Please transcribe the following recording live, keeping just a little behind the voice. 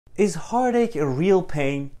Is heartache a real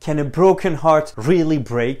pain? Can a broken heart really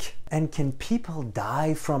break? And can people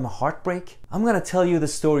die from a heartbreak? I'm gonna tell you the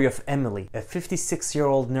story of Emily, a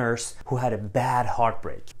 56-year-old nurse who had a bad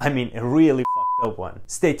heartbreak. I mean, a really fucked up one.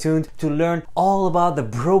 Stay tuned to learn all about the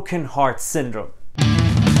broken heart syndrome.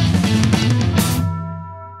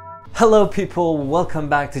 Hello people, welcome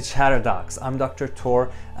back to Chatterdocs. I'm Dr.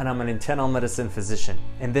 Tor and I'm an internal medicine physician.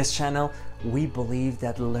 In this channel, we believe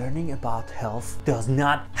that learning about health does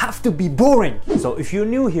not have to be boring. So if you're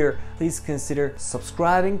new here, please consider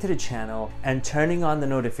subscribing to the channel and turning on the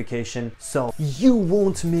notification so you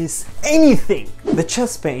won't miss anything. The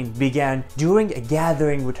chest pain began during a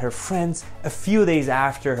gathering with her friends a few days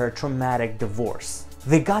after her traumatic divorce.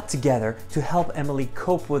 They got together to help Emily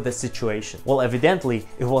cope with the situation. Well, evidently,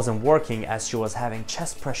 it wasn't working as she was having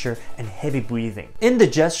chest pressure and heavy breathing.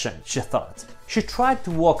 Indigestion, she thought. She tried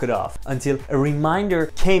to walk it off until a reminder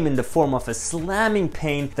came in the form of a slamming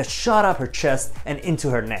pain that shot up her chest and into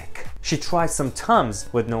her neck. She tried some Tums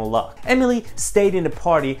with no luck. Emily stayed in the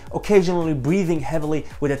party, occasionally breathing heavily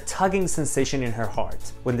with a tugging sensation in her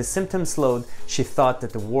heart. When the symptoms slowed, she thought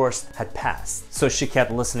that the worst had passed, so she kept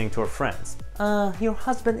listening to her friends. Your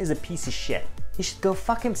husband is a piece of shit. He should go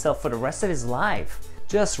fuck himself for the rest of his life.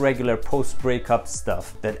 Just regular post-breakup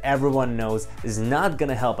stuff that everyone knows is not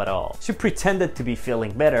gonna help at all. She pretended to be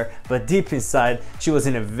feeling better, but deep inside, she was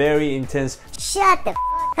in a very intense shut the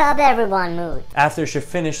fuck up everyone mood. After she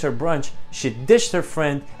finished her brunch, she ditched her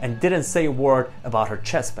friend and didn't say a word about her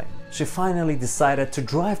chest pain. She finally decided to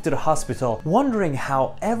drive to the hospital, wondering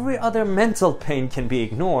how every other mental pain can be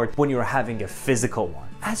ignored when you're having a physical one.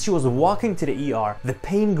 As she was walking to the ER, the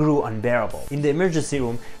pain grew unbearable. In the emergency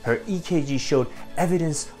room, her EKG showed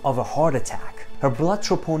evidence of a heart attack. Her blood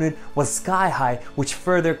troponin was sky high, which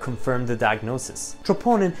further confirmed the diagnosis.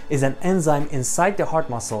 Troponin is an enzyme inside the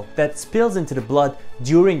heart muscle that spills into the blood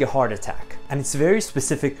during a heart attack, and it's very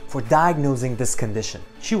specific for diagnosing this condition.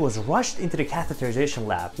 She was rushed into the catheterization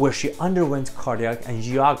lab where she underwent cardiac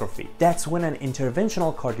angiography. That's when an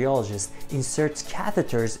interventional cardiologist inserts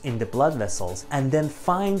catheters in the blood vessels and then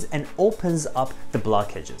finds and opens up the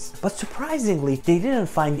blockages. But surprisingly, they didn't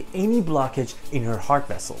find any blockage in her heart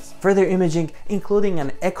vessels. Further imaging, including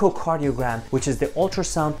an echocardiogram, which is the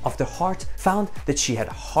ultrasound of the heart, found that she had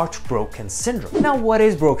heartbroken syndrome. Now, what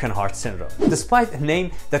is broken heart syndrome? Despite a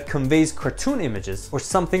name that conveys cartoon images or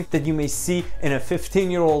something that you may see in a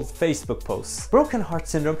 15-year-old Facebook post, broken heart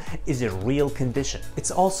syndrome is a real condition.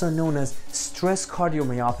 It's also known as stress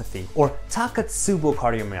cardiomyopathy or Takotsubo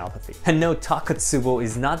Cardiomyopathy. And no, Takotsubo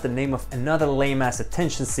is not the name of another lame-ass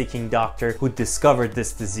attention-seeking doctor who discovered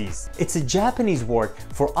this disease. It's a Japanese word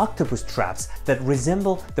for octopus traps that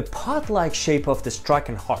resemble the pot-like shape of the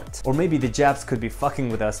stricken heart. Or maybe the Japs could be fucking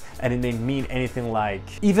with us and it didn't mean anything like,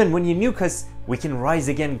 even when you nuke us, we can rise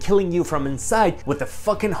again, killing you from inside with a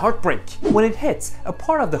fucking heartbreak. When it hits, a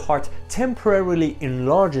part of the heart temporarily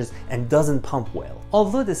enlarges and doesn't pump well.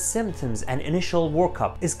 Although the symptoms and initial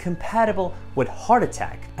workup is compatible with heart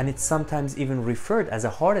attack, and it's sometimes even referred as a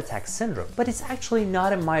heart attack syndrome, but it's actually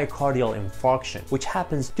not a myocardial infarction, which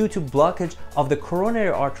happens due to blockage of the coronary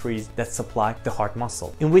arteries that supply the heart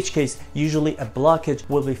muscle, in which case usually a blockage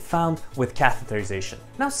will be found with catheterization.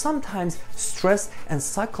 Now, sometimes stress and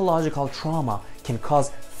psychological trauma can cause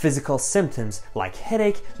physical symptoms like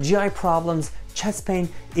headache, GI problems, chest pain,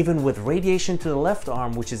 even with radiation to the left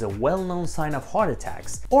arm, which is a well-known sign of heart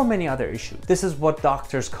attacks, or many other issues. This is what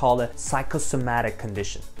doctors call a psychosomatic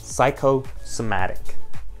condition. Psychosomatic.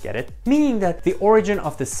 Get it? Meaning that the origin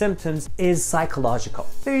of the symptoms is psychological.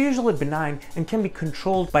 They're usually benign and can be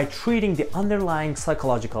controlled by treating the underlying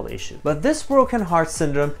psychological issue. But this broken heart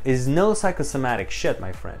syndrome is no psychosomatic shit,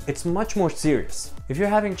 my friend. It's much more serious. If you're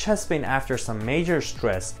having chest pain after some major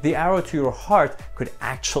stress, the arrow to your heart could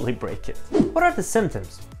actually break it. What are the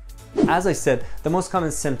symptoms? As I said, the most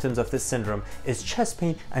common symptoms of this syndrome is chest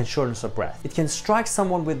pain and shortness of breath. It can strike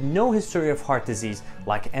someone with no history of heart disease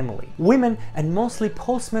like Emily. Women, and mostly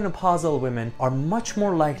postmenopausal women, are much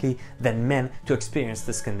more likely than men to experience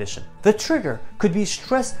this condition. The trigger could be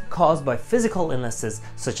stress caused by physical illnesses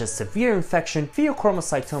such as severe infection,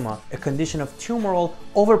 pheochromocytoma, a condition of tumoral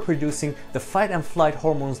overproducing the fight and flight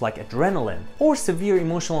hormones like adrenaline, or severe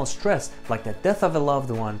emotional stress like the death of a loved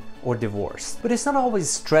one or divorce. But it's not always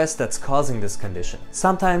stress that's causing this condition.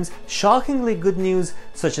 Sometimes shockingly good news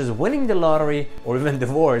such as winning the lottery or even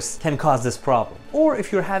divorce can cause this problem. Or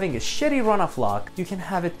if you're having a shitty run of luck, you can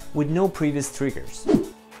have it with no previous triggers.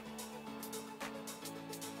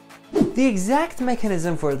 The exact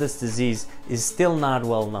mechanism for this disease is still not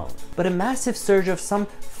well known, but a massive surge of some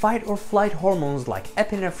fight or flight hormones like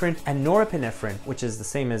epinephrine and norepinephrine, which is the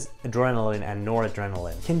same as adrenaline and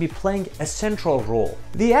noradrenaline, can be playing a central role.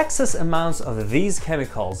 The excess amounts of these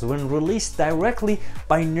chemicals, when released directly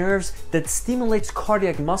by nerves that stimulates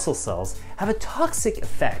cardiac muscle cells, have a toxic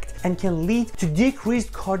effect and can lead to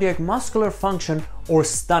decreased cardiac muscular function or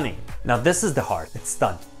stunning. Now this is the heart, it's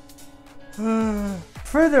stunned.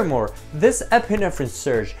 Furthermore, this epinephrine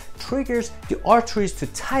surge triggers the arteries to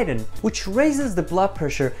tighten, which raises the blood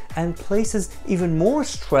pressure and places even more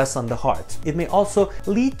stress on the heart. It may also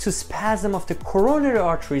lead to spasm of the coronary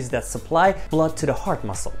arteries that supply blood to the heart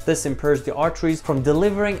muscle. This impairs the arteries from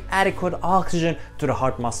delivering adequate oxygen to the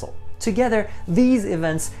heart muscle. Together, these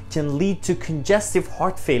events can lead to congestive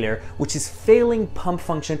heart failure, which is failing pump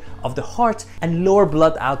function of the heart and lower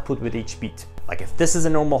blood output with each beat. Like if this is a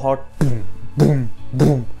normal heart, boom, boom,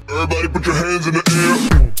 boom. Everybody put your hands in the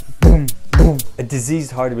air. Boom, boom. A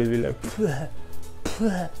diseased heart will be like, pwah,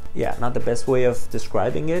 pwah. Yeah, not the best way of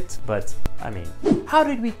describing it, but I mean, how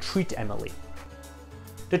did we treat Emily?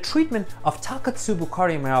 The treatment of Takotsubo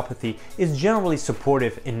Cardiomyopathy is generally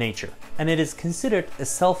supportive in nature, and it is considered a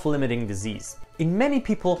self-limiting disease. In many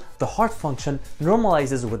people, the heart function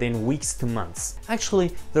normalizes within weeks to months.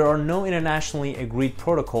 Actually, there are no internationally agreed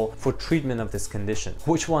protocol for treatment of this condition,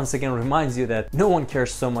 which once again reminds you that no one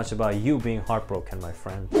cares so much about you being heartbroken, my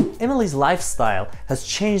friend. Emily's lifestyle has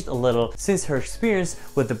changed a little since her experience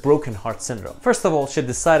with the broken heart syndrome. First of all, she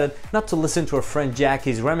decided not to listen to her friend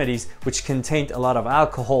Jackie's remedies, which contained a lot of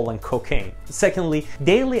alcohol and cocaine. Secondly,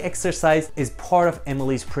 daily exercise is part of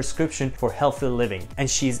Emily's prescription for healthy living, and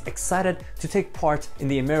she's excited to take part in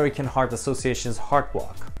the American Heart Association's Heart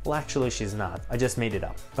Walk. Well, actually she's not. I just made it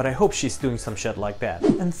up. But I hope she's doing some shit like that.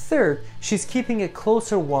 And third, she's keeping a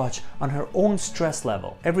closer watch on her own stress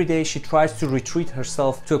level. Every day she tries to retreat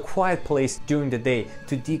herself to a quiet place during the day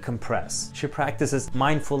to decompress. She practices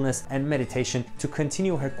mindfulness and meditation to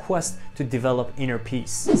continue her quest to develop inner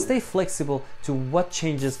peace. Stay flexible to what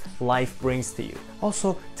changes life brings to you.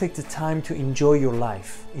 Also, take the time to enjoy your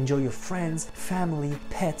life. Enjoy your friends, family,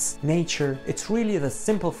 pets, nature. It's really the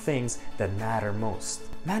simple things that matter most.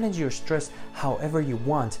 Manage your stress however you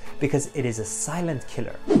want because it is a silent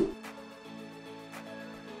killer.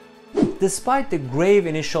 Despite the grave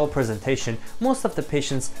initial presentation, most of the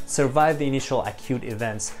patients survive the initial acute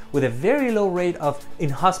events with a very low rate of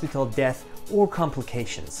in-hospital death or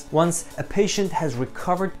complications. Once a patient has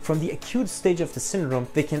recovered from the acute stage of the syndrome,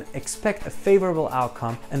 they can expect a favorable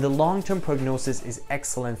outcome, and the long-term prognosis is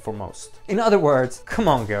excellent for most. In other words, come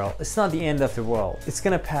on girl, it's not the end of the world. It's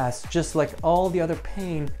gonna pass just like all the other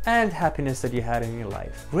pain and happiness that you had in your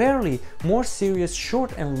life. Rarely, more serious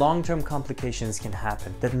short and long-term complications can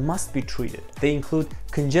happen that must be treated. They include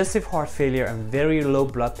congestive heart failure and very low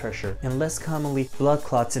blood pressure, and less commonly blood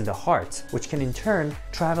clots in the heart, which can in turn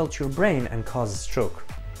travel to your brain and cause a stroke.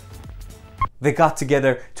 They got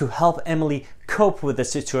together to help Emily cope with the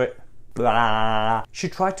situation. She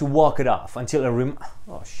tried to walk it off until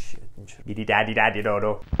oh shit.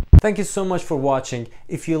 Thank you so much for watching.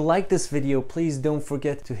 If you like this video, please don't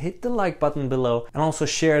forget to hit the like button below and also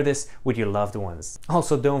share this with your loved ones.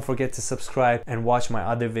 Also, don't forget to subscribe and watch my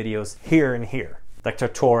other videos here and here. Dr.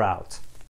 Tor out.